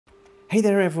Hey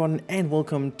there everyone and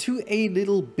welcome to a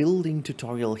little building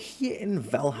tutorial here in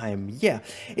Valheim. Yeah,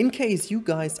 in case you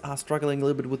guys are struggling a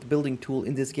little bit with the building tool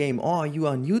in this game, or you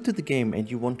are new to the game and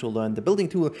you want to learn the building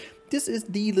tool, this is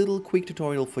the little quick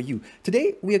tutorial for you.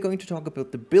 Today we are going to talk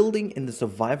about the building in the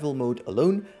survival mode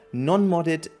alone,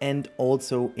 non-modded, and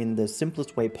also in the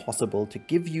simplest way possible to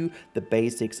give you the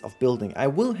basics of building. I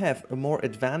will have a more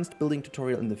advanced building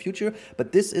tutorial in the future,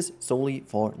 but this is solely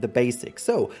for the basics.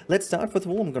 So let's start. First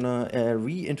of all, I'm gonna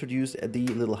reintroduce the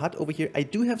little hut over here. I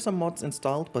do have some mods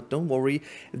installed, but don't worry,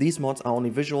 these mods are only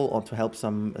visual or to help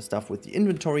some stuff with the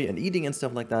inventory and eating and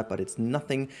stuff like that, but it's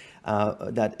nothing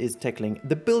that is tackling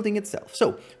the building itself.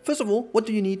 So first of all, what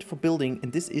do you need for building?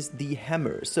 And this is the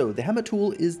hammer. So the hammer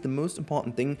tool is the most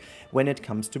important thing when it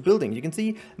comes to building. You can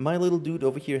see my little dude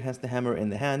over here has the hammer in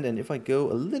the hand, and if I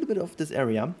go a little bit off this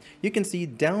area, you can see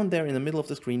down there in the middle of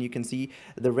the screen, you can see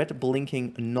the red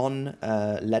blinking non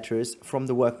letters from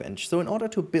the workbench. So in order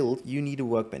to build, you need a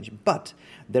workbench, but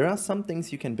there are some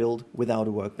things you can build without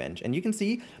a workbench. And you can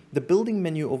see the building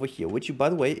menu over here, which you, by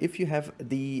the way, if you have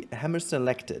the hammer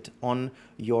selected on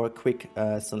your quick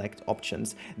select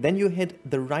options, then you hit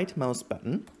the right mouse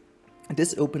button.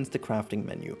 This opens the crafting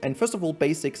menu. And first of all,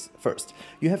 basics first.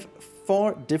 You have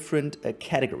four different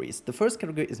categories. The first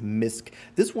category is misc.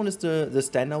 This one is the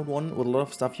standout one with a lot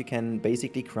of stuff you can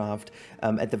basically craft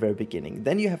at the very beginning.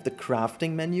 Then you have the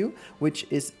crafting menu, which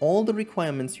is all the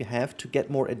requirements you have to get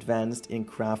more advanced in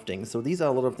crafting. So these are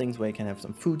a lot of things where you can have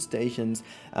some food stations,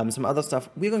 some other stuff.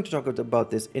 We're going to talk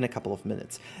about this in a couple of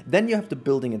minutes. Then you have the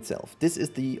building itself. This is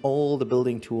all the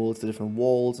building tools, the different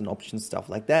walls and options, stuff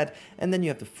like that. And then you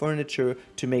have the furniture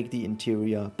to make the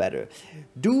interior better.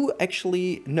 Do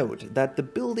actually note that the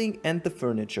building and the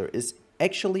furniture is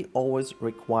actually always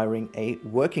requiring a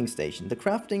working station. The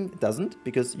crafting doesn't,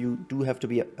 because you do have to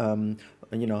be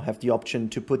have the option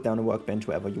to put down a workbench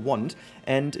wherever you want.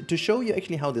 And to show you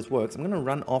actually how this works, I'm going to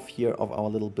run off here of our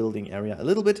little building area a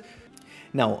little bit.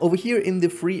 Now, over here in the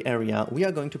free area, we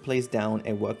are going to place down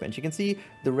a workbench. You can see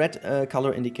the red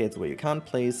color indicates where you can't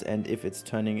place, and if it's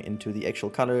turning into the actual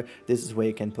color, this is where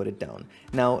you can put it down.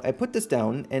 Now, I put this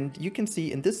down, and you can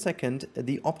see in this second,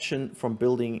 the option from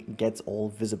building gets all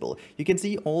visible. You can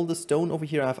see all the stone over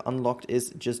here I've unlocked is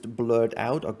just blurred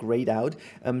out or grayed out,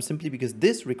 simply because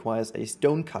this requires a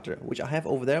stone cutter, which I have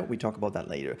over there. We talk about that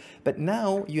later. But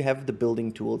now you have the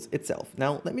building tools itself.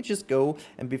 Now, let me just go,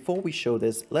 and before we show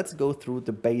this, let's go through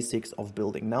the basics of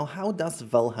building. Now, how does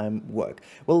Valheim work?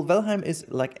 Well, Valheim is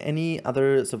like any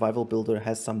other survival builder,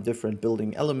 has some different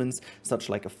building elements, such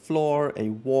like a floor, a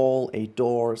wall, a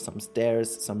door, some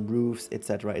stairs, some roofs,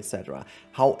 etc., etc.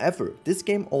 However, this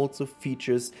game also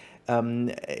features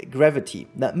gravity.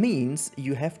 That means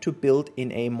you have to build in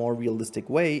a more realistic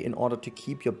way in order to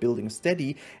keep your building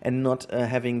steady and not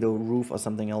having the roof or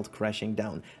something else crashing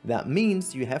down. That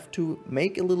means you have to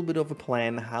make a little bit of a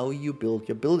plan how you build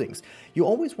your buildings. You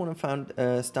always want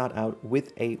to start out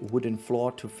with a wooden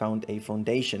floor to found a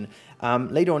foundation.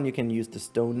 Later on you can use the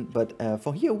stone, but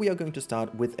for here we are going to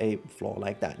start with a floor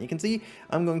like that. You can see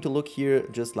I'm going to look here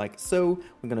just like so.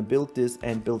 We're going to build this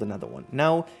and build another one.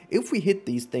 Now, if we hit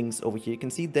these things over here, you can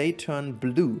see they turn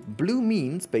blue. Blue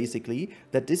means basically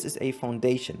that this is a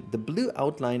foundation. The blue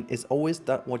outline is always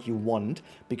that what you want,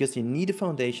 because you need a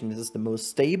foundation. This is the most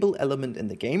stable element in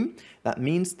the game. That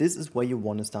means this is where you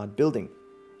want to start building.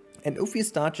 And if we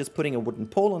start just putting a wooden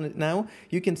pole on it now,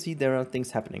 you can see there are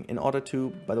things happening. In order to,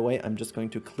 by the way, I'm just going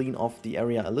to clean off the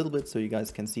area a little bit so you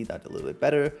guys can see that a little bit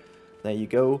better. There you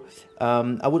go.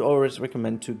 I would always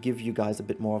recommend to give you guys a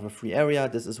bit more of a free area.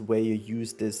 This is where you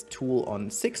use this tool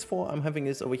on 6 for. I'm having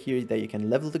this over here that you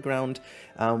can level the ground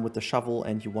with the shovel,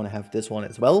 and you want to have this one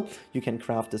as well. You can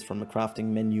craft this from the crafting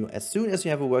menu as soon as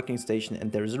you have a working station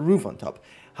and there is a roof on top.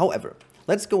 However,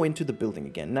 let's go into the building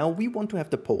again. Now we want to have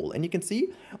the pole, and you can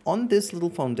see on this little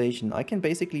foundation, I can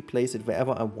basically place it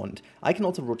wherever I want. I can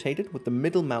also rotate it with the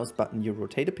middle mouse button. You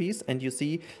rotate a piece and you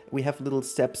see we have little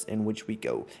steps in which we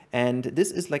go. And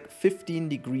this is like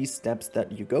 15-degree steps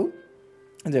that you go.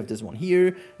 And you have this one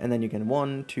here, and then you can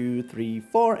 1, 2, 3,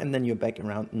 4, and then you're back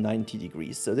around 90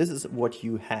 degrees. So this is what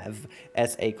you have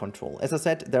as a control. As I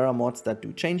said, there are mods that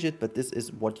do change it, but this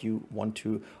is what you want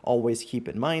to always keep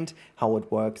in mind, how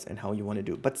it works and how you want to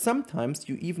do. But sometimes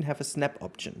you even have a snap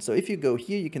option. So if you go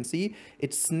here, you can see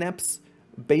it snaps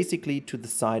basically to the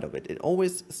side of it. It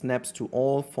always snaps to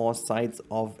all 4 sides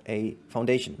of a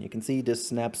foundation. You can see this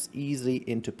snaps easily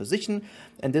into position,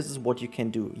 and this is what you can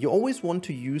do. You always want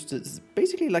to use this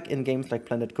basically like in games like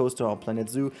Planet Coaster or Planet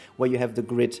Zoo, where you have the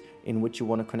grid in which you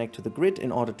want to connect to the grid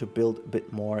in order to build a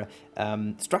bit more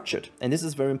structured. And this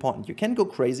is very important. You can go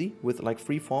crazy with like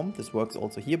freeform. This works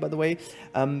also here, by the way,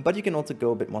 but you can also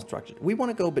go a bit more structured. We want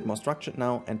to go a bit more structured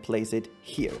now and place it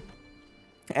here.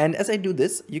 And as I do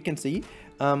this, you can see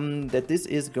that this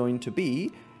is going to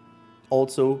be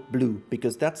also blue,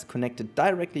 because that's connected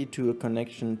directly to a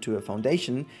connection to a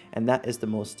foundation, and that is the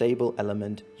most stable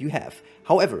element you have.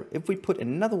 However, if we put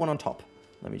another one on top,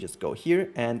 let me just go here,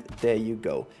 and there you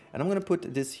go. And I'm going to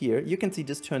put this here. You can see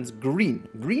this turns green.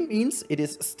 Green means it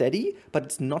is steady, but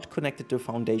it's not connected to a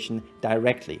foundation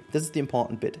directly. This is the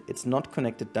important bit. It's not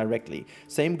connected directly.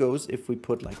 Same goes if we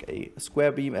put like a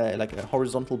square beam, like a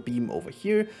horizontal beam over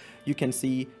here. You can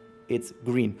see it's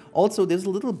green. Also, there's a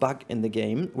little bug in the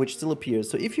game which still appears.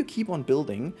 So if you keep on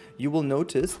building, you will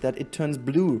notice that it turns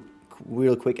blue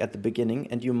real quick at the beginning,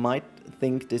 and you might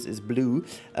think this is blue,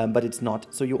 but it's not.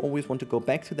 So you always want to go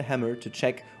back to the hammer to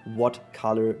check what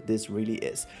color this really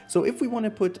is. So if we want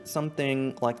to put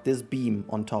something like this beam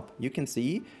on top, you can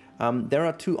see there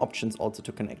are 2 options also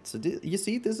to connect. So you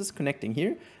see this is connecting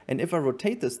here, and if I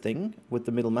rotate this thing with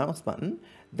the middle mouse button,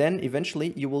 then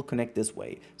eventually you will connect this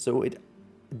way. So it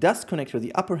does connect to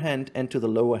the upper hand and to the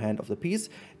lower hand of the piece,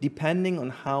 depending on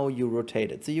how you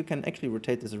rotate it. So you can actually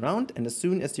rotate this around, and as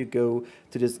soon as you go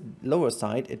to this lower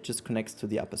side, it just connects to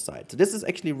the upper side. So this is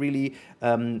actually really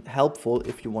helpful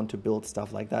if you want to build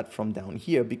stuff like that from down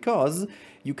here, because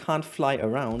you can't fly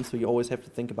around, so you always have to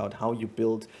think about how you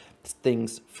build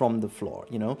things from the floor,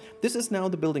 you know. This is now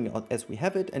the building as we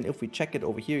have it, and if we check it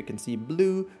over here, you can see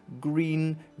blue,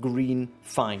 green, green,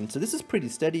 fine. So this is pretty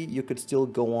steady. You could still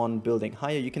go on building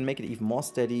higher. You can make it even more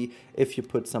steady if you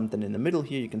put something in the middle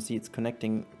here. You can see it's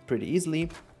connecting pretty easily.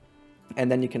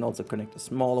 And then you can also connect a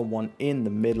smaller one in the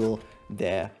middle.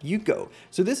 There you go.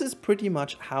 So this is pretty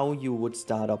much how you would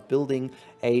start up building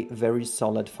a very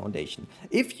solid foundation.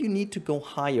 If you need to go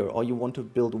higher or you want to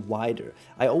build wider,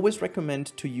 I always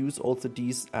recommend to use also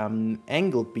these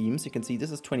angled beams. You can see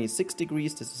this is 26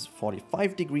 degrees, this is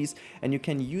 45 degrees, and you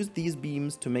can use these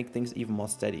beams to make things even more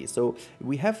steady. So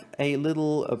we have a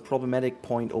little problematic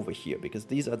point over here, because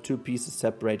these are 2 pieces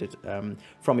separated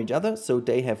from each other. So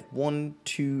they have 1,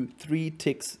 2, 3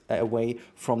 ticks away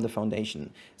from the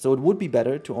foundation. So it would be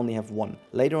better to only have 1.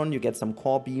 Later on you get some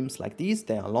core beams like these.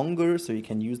 They are longer, so you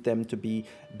can use them to be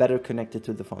better connected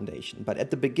to the foundation. But at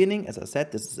the beginning, as I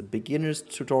said, this is a beginner's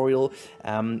tutorial.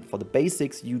 For the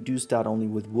basics, you do start only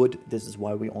with wood. This is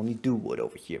why we only do wood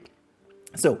over here.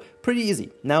 So pretty easy.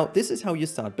 Now this is how you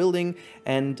start building,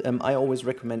 and I always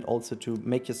recommend also to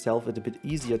make yourself it a bit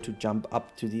easier to jump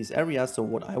up to these areas. So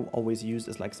what I always use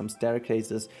is like some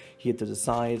staircases here to the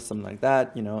side, something like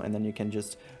that, you know, and then you can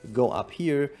just go up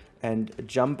here and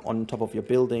jump on top of your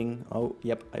building. Oh,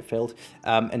 yep, I failed.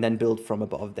 And then build from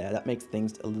above there. That makes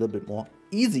things a little bit more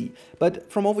easy.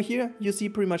 But from over here, you see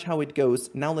pretty much how it goes.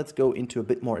 Now let's go into a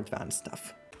bit more advanced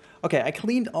stuff. Okay, I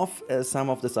cleaned off some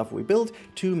of the stuff we built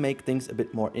to make things a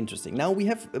bit more interesting. Now we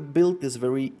have built this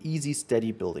very easy,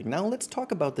 steady building. Now let's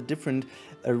talk about the different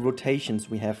rotations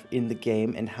we have in the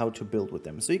game and how to build with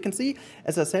them. So you can see,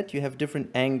 as I said, you have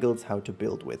different angles how to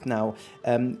build with. Now,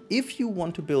 if you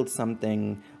want to build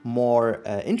something more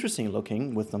interesting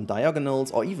looking with some diagonals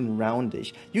or even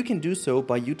roundish, you can do so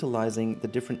by utilizing the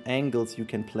different angles you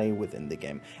can play with in the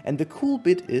game. And the cool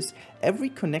bit is every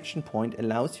connection point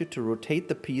allows you to rotate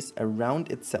the piece around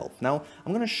itself. Now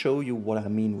I'm going to show you what I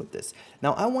mean with this.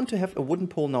 Now I want to have a wooden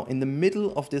pole now in the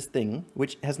middle of this thing,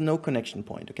 which has no connection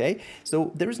point. Okay,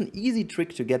 so there is an easy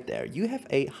trick to get there. You have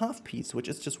a half piece which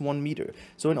is just 1 meter.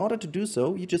 So in order to do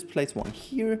so, you just place one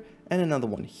here and another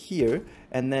one here,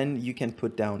 and then you can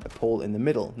put down a pole in the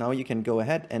middle. Now you can go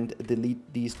ahead and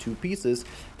delete these 2 pieces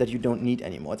that you don't need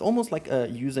anymore. It's almost like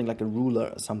using like a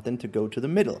ruler or something to go to the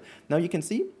middle. Now you can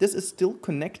see this is still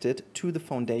connected to the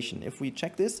foundation. If we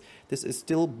check this, this is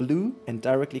still blue and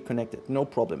directly connected, no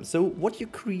problem. So what you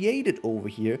created over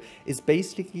here is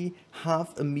basically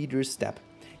half a meter step.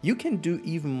 You can do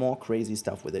even more crazy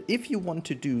stuff with it. If you want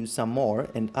to do some more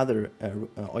and other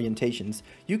orientations,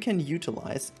 you can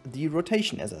utilize the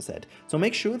rotation, as I said. So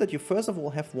make sure that you first of all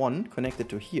have one connected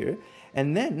to here,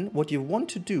 and then what you want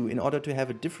to do in order to have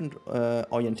a different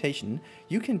orientation,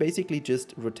 you can basically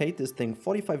just rotate this thing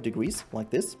 45 degrees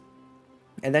like this,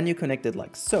 and then you connect it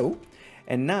like so.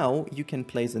 and now you can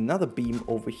place another beam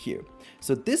over here.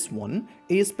 So this one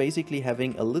is basically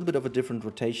having a little bit of a different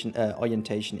rotation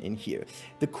orientation in here.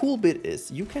 The cool bit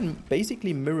is you can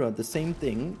basically mirror the same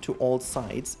thing to all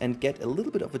sides and get a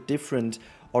little bit of a different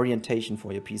orientation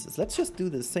for your pieces. Let's just do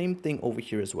the same thing over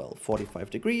here as well. 45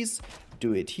 degrees,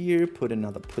 do it here, put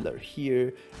another pillar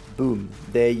here, boom,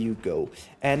 there you go.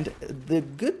 And the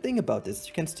good thing about this,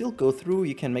 you can still go through,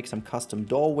 you can make some custom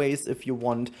doorways if you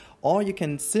want, or you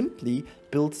can simply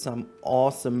build some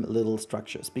awesome little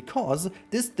structures, because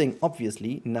this thing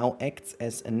obviously now acts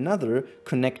as another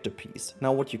connector piece.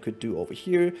 Now what you could do over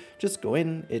here, just go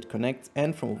in, it connects,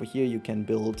 and from over here you can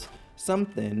build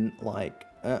something like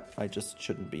I just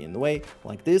shouldn't be in the way,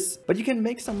 like this. But you can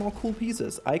make some more cool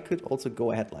pieces. I could also go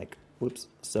ahead like, whoops,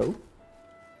 so.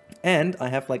 And I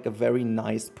have like a very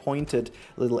nice pointed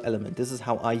little element. This is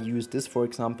how I use this, for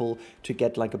example, to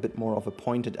get like a bit more of a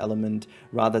pointed element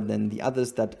rather than the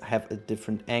others that have a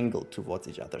different angle towards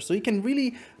each other. So you can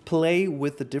really play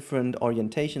with the different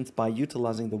orientations by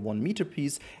utilizing the 1 meter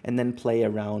piece, and then play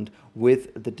around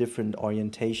with the different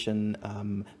orientation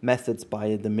methods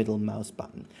by the middle mouse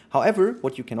button. However,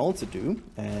 what you can also do,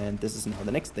 and this is now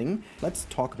the next thing, let's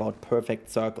talk about perfect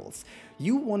circles.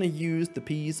 You want to use the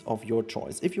piece of your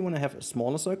choice. If you want to have a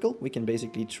smaller circle, we can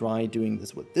basically try doing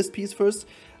this with this piece first.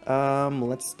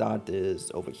 Let's start this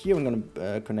over here. I'm going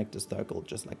to connect the circle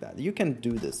just like that. You can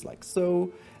do this like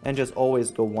so, and just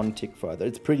always go 1 tick further.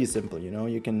 It's pretty simple, you know.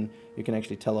 You can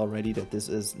actually tell already that this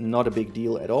is not a big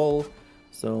deal at all.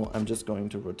 So I'm just going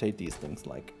to rotate these things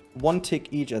like 1 tick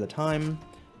each at a time.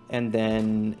 And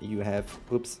then you have,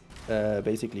 oops,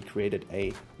 basically created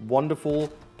a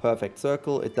wonderful perfect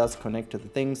circle. It does connect to the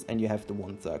things, and you have the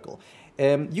 1 circle.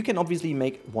 You can obviously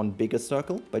make 1 bigger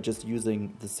circle by just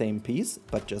using the same piece,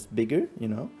 but just bigger, you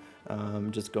know.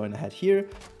 Just going ahead here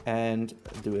and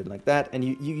do it like that, and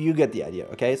you get the idea.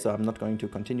 Okay, so I'm not going to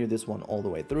continue this one all the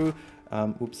way through.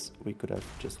 Oops, we could have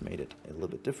just made it a little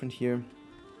bit different here.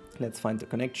 Let's find the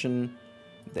connection.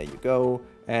 There you go.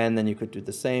 And then you could do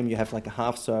the same. You have like a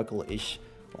half circle-ish,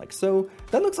 like so.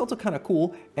 That looks also kind of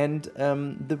cool. And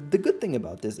the good thing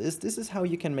about this is how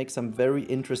you can make some very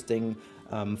interesting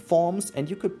forms, and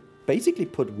you could basically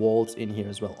put walls in here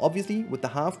as well. Obviously, with the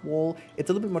half wall,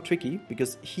 it's a little bit more tricky,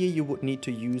 because here you would need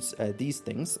to use these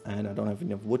things, and I don't have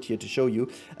enough wood here to show you,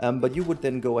 but you would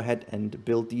then go ahead and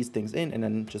build these things in, and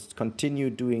then just continue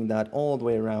doing that all the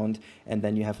way around, and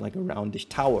then you have like a roundish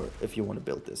tower if you want to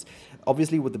build this.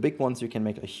 Obviously, with the big ones, you can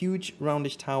make a huge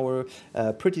roundish tower.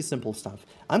 Pretty simple stuff.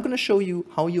 I'm going to show you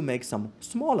how you make some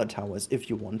smaller towers if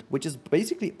you want, which is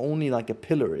basically only like a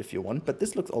pillar if you want, but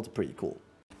this looks also pretty cool.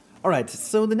 Alright,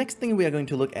 so the next thing we are going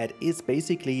to look at is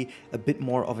basically a bit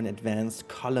more of an advanced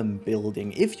column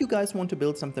building. If you guys want to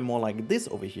build something more like this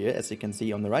over here, as you can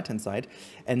see on the right hand side,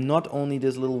 and not only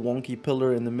this little wonky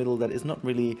pillar in the middle that is not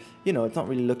really, you know, it's not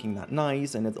really looking that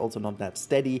nice, and it's also not that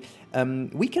steady,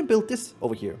 we can build this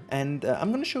over here. And I'm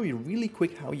going to show you really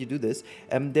quick how you do this.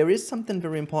 There is something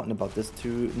very important about this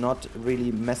to not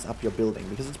really mess up your building,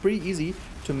 because it's pretty easy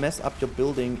to mess up your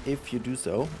building if you do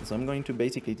so. So I'm going to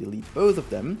basically delete both of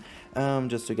them.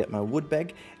 Just to get my wood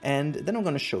back, and then I'm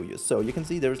going to show you. So you can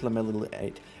see there's my little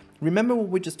 8. Remember what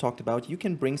we just talked about? You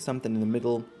can bring something in the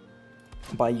middle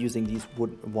by using these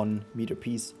wood 1 meter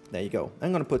piece. There you go.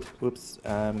 I'm going to put, whoops,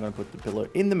 I'm going to put the pillar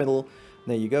in the middle.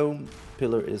 There you go.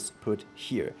 Pillar is put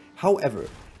here. However,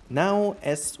 now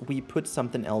as we put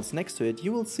something else next to it,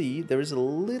 you will see there is a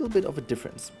little bit of a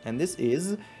difference, and this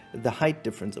is the height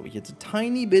difference over here. It's a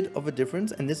tiny bit of a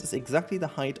difference, and this is exactly the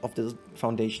height of the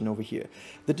foundation over here.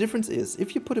 The difference is,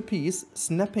 if you put a piece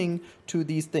snapping to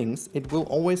these things, it will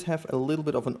always have a little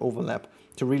bit of an overlap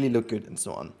to really look good and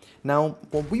so on. Now,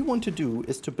 what we want to do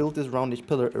is to build this roundish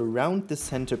pillar around the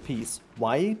center piece.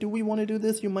 Why do we want to do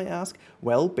this, you might ask?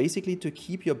 Well, basically to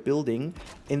keep your building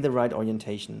in the right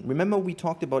orientation. Remember, we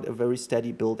talked about a very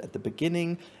steady build at the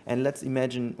beginning, and let's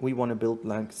imagine we want to build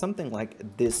like something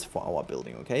like this for our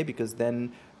building, okay? Because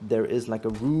then there is like a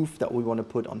roof that we want to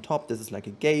put on top. This is like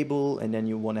a gable, and then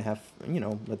you want to have, you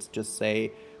know, let's just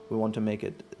say we want to make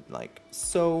it like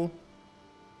so,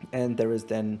 and there is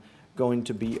then going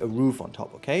to be a roof on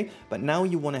top, okay? But now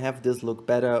you want to have this look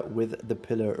better with the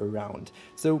pillar around.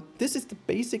 So this is the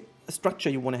basic structure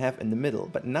you want to have in the middle,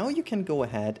 but now you can go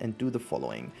ahead and do the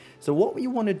following. So what you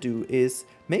want to do is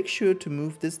make sure to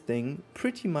move this thing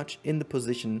pretty much in the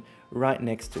position right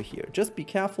next to here. Just be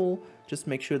careful, just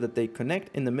make sure that they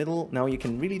connect in the middle. Now you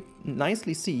can really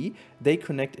nicely see they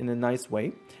connect in a nice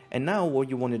way. And now what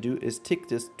you want to do is tick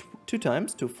this 2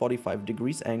 times to 45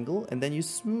 degrees angle, and then you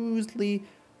smoothly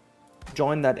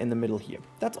join that in the middle here.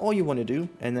 That's all you want to do,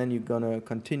 and then you're gonna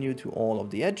continue to all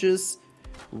of the edges,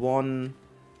 1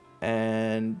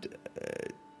 and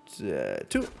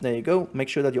 2. There you go. Make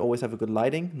sure that you always have a good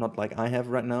lighting, not like I have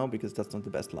right now, because that's not the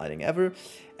best lighting ever.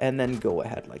 And then go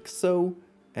ahead like so,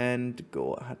 and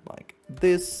go ahead like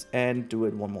this, and do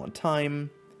it one more time.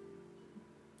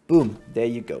 Boom, there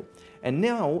you go. And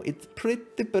now it's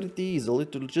pretty easy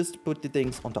to just put the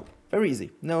things on top. Very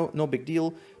easy, no big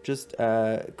deal. Just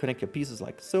connect your pieces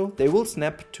like so. They will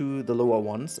snap to the lower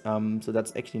ones, so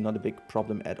that's actually not a big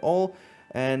problem at all.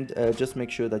 And just make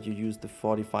sure that you use the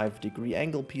 45-degree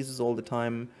angle pieces all the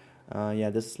time. Yeah,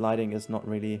 this lighting is not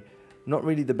really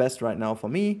the best right now for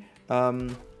me.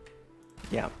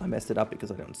 Yeah, I messed it up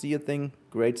because I don't see a thing.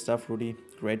 Great stuff, Rudy.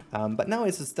 Great. But now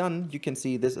as it's done, you can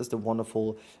see this is the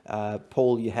wonderful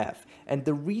pole you have. And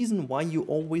the reason why you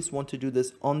always want to do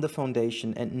this on the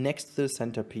foundation and next to the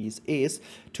centerpiece is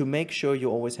to make sure you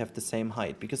always have the same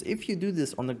height. Because if you do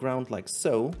this on the ground like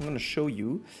so, I'm going to show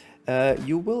you,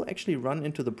 you will actually run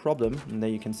into the problem, and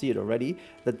there you can see it already,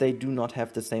 that they do not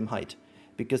have the same height.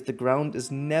 Because the ground is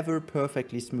never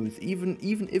perfectly smooth.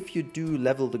 Even if you do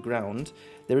level the ground,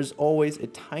 there is always a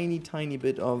tiny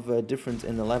bit of difference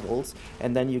in the levels,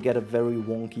 and then you get a very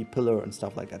wonky pillar and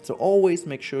stuff like that. So always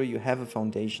make sure you have a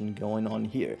foundation going on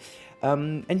here.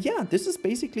 And yeah, this is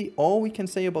basically all we can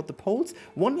say about the poles.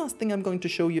 One last thing I'm going to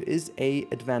show you is a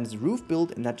advanced roof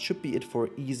build, and that should be it for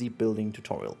easy building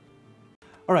tutorial.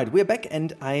 Alright, we're back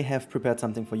and I have prepared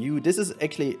something for you. This is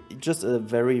actually just a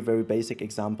very basic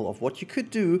example of what you could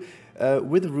do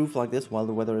with a roof like this while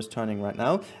the weather is turning right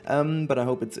now. But I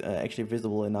hope it's actually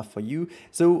visible enough for you.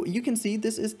 So you can see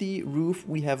this is the roof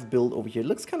we have built over here. It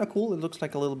looks kind of cool. It looks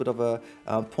like a little bit of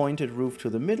a pointed roof to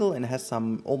the middle, and has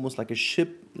some almost like a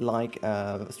ship-like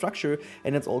structure,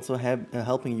 and it's also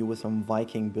helping you with some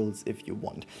Viking builds if you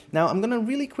want. Now I'm gonna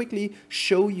really quickly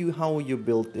show you how you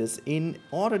build this. In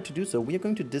order to do so, we are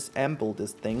going to disassemble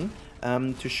this thing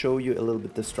to show you a little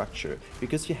bit the structure,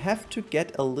 because you have to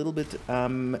get a little bit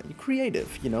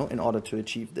creative, you know, in order to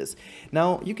achieve this.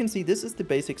 Now you can see this is the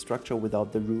basic structure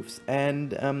without the roofs,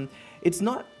 and it's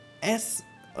not as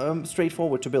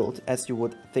straightforward to build as you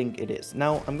would think it is.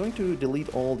 Now I'm going to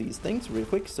delete all these things real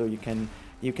quick so you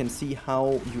can see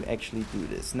how you actually do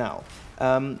this. Now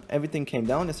everything came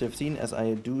down, as you've seen. As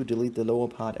I do delete the lower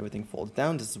part, everything falls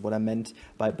down. This is what I meant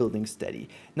by building steady.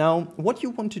 Now what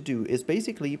you want to do is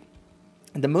basically,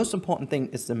 the most important thing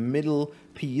is the middle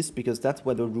piece, because that's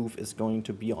where the roof is going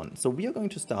to be on. So we are going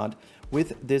to start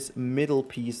with this middle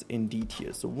piece indeed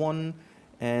here. So 1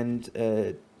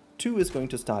 and 2 is going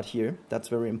to start here. That's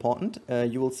very important.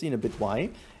 You will see in a bit why.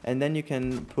 And then you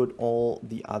can put all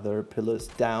the other pillars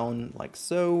down like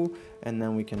so, and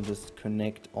then we can just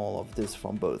connect all of this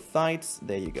from both sides.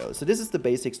 There you go. So this is the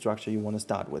basic structure you want to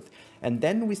start with. And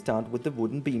then we start with the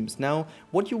wooden beams. Now,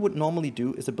 what you would normally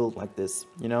do is a build like this,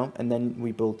 you know, and then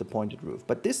we build the pointed roof.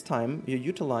 But this time you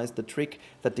utilize the trick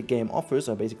that the game offers,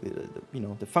 or basically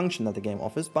the function that the game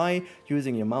offers, by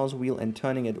using your mouse wheel and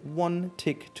turning it 1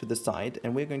 tick to the side,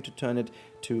 and we're going to turn it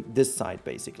to this side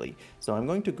basically. So I'm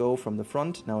going to go from the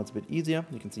front. Now it's a bit easier.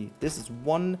 You can see this is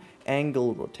 1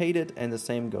 angle rotated, and the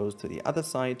same goes to the other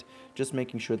side. Just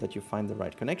making sure that you find the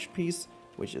right connection piece,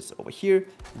 which is over here.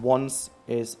 Once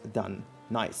is done.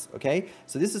 Nice. Okay,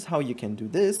 so this is how you can do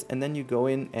this, and then you go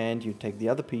in and you take the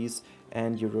other piece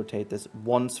and you rotate this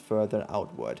once further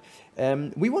outward.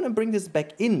 We want to bring this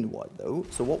back inward though.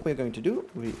 So what we're going to do,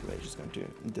 we're just going to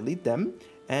delete them,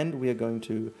 and we are going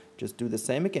to just do the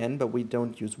same again, but we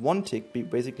don't use 1 tick, we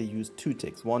basically use 2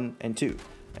 ticks, 1 and 2.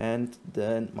 And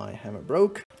then my hammer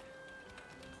broke.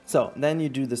 So then you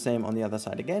do the same on the other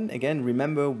side again. Again,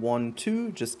 remember 1,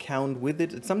 2, just count with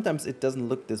it. Sometimes it doesn't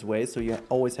look this way, so you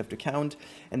always have to count.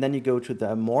 And then you go to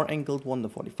the more angled one, the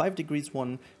 45 degrees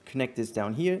one, connect this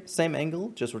down here. Same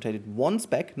angle, just rotate it once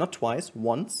back, not twice,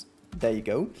 once. There you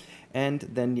go. And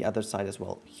then the other side as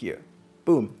well, here.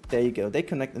 Boom, there you go, they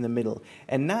connect in the middle.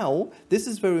 And now, this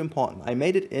is very important. I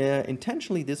made it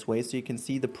intentionally this way so you can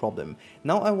see the problem.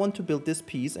 Now I want to build this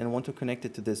piece and want to connect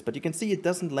it to this, but you can see it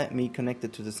doesn't let me connect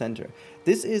it to the center.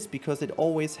 This is because it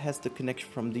always has the connection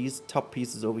from these top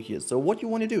pieces over here. So what you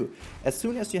want to do, as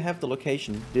soon as you have the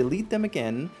location, delete them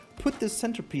again, put this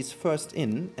centerpiece first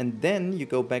in, and then you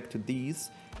go back to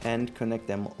these and connect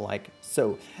them like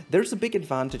so. There's a big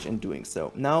advantage in doing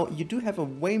so. Now you do have a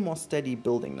way more steady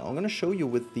building. Now I'm going to show you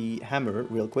with the hammer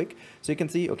real quick, so you can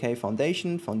see, okay,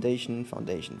 foundation, foundation,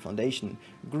 foundation, foundation,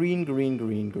 green, green,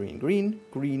 green, green, green,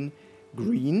 green,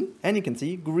 green, and you can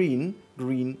see green,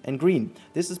 green, and green.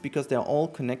 This is because they're all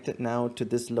connected now to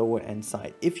this lower end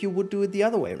side. If you would do it the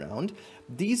other way around,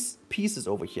 these pieces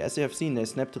over here, as you have seen, they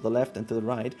snap to the left and to the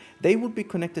right, they would be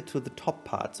connected to the top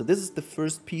part. So this is the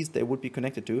first piece they would be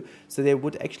connected to. So they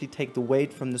would actually take the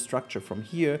weight from the structure from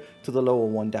here to the lower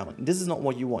one down. This is not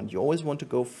what you want. You always want to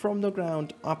go from the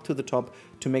ground up to the top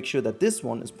to make sure that this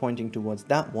one is pointing towards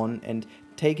that one and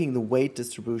taking the weight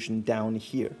distribution down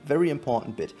here. Very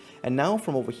important bit. And now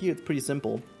from over here, it's pretty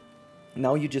simple.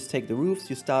 Now you just take the roofs,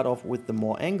 you start off with the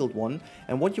more angled one,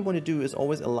 and what you want to do is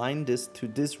always align this to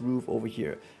this roof over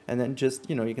here. And then just,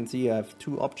 you know, you can see you have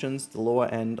two options, the lower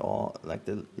end or like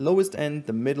the lowest end,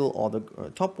 the middle or the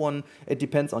top one. It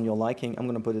depends on your liking. I'm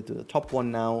going to put it to the top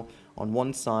one now on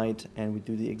one side, and we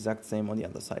do the exact same on the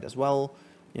other side as well.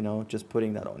 You know, just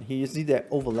putting that on here. You see they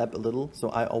overlap a little, so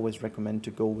I always recommend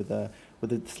to go with a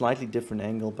slightly different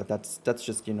angle, but that's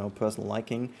just, you know, personal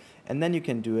liking. And then you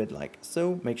can do it like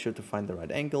so. Make sure to find the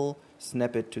right angle,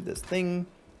 snap it to this thing.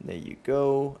 There you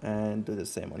go, and do the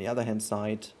same on the other hand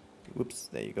side. Whoops,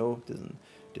 there you go.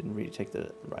 Didn't really take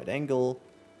the right angle.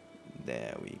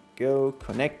 There we go,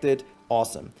 connected.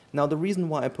 Awesome. Now the reason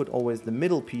why I put always the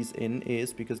middle piece in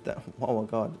is because that, oh my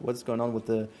god, what's going on with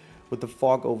the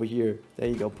fog over here? There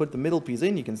you go, put the middle piece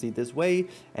in, you can see it this way,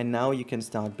 and now you can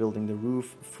start building the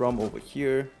roof from over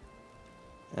here.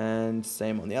 And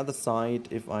same on the other side,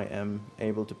 if I am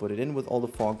able to put it in with all the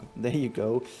fog. There you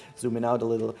go, zoom in out a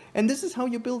little, and this is how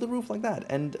you build a roof like that.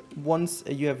 And once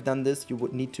you have done this, you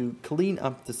would need to clean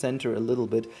up the center a little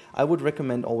bit. I would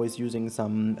recommend always using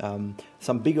some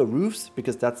bigger roofs,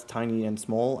 because that's tiny and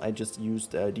small. I just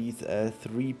used these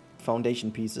 3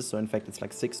 foundation pieces, so in fact it's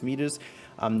like 6 meters.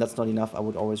 That's not enough. I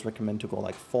would always recommend to go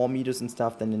like 4 meters and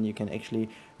stuff, then you can actually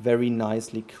very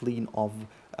nicely clean off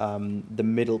the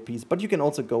middle piece. But you can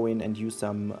also go in and use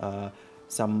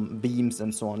some beams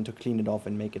and so on to clean it off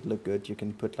and make it look good. You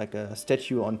can put like a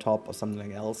statue on top or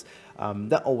something else.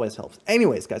 That always helps.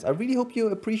 Anyways, guys, I really hope you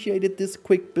appreciated this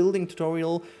quick building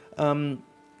tutorial.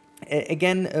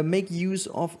 Again, make use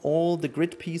of all the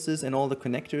grid pieces and all the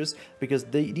connectors, because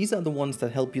these are the ones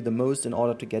that help you the most in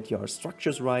order to get your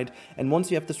structures right. And once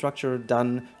you have the structure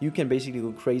done, you can basically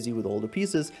go crazy with all the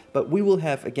pieces. But we will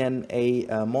have, again, a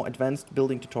more advanced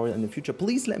building tutorial in the future.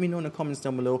 Please let me know in the comments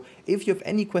down below if you have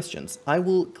any questions. I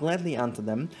will gladly answer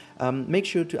them. Make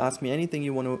sure to ask me anything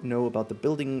you want to know about the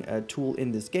building tool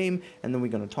in this game, and then we're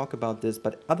going to talk about this.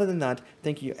 But other than that,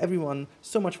 thank you everyone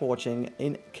so much for watching.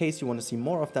 In case you want to see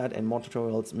more of that and more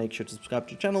tutorials, make sure to subscribe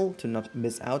to the channel to not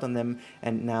miss out on them.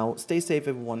 And now stay safe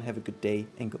everyone, have a good day,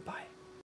 and goodbye.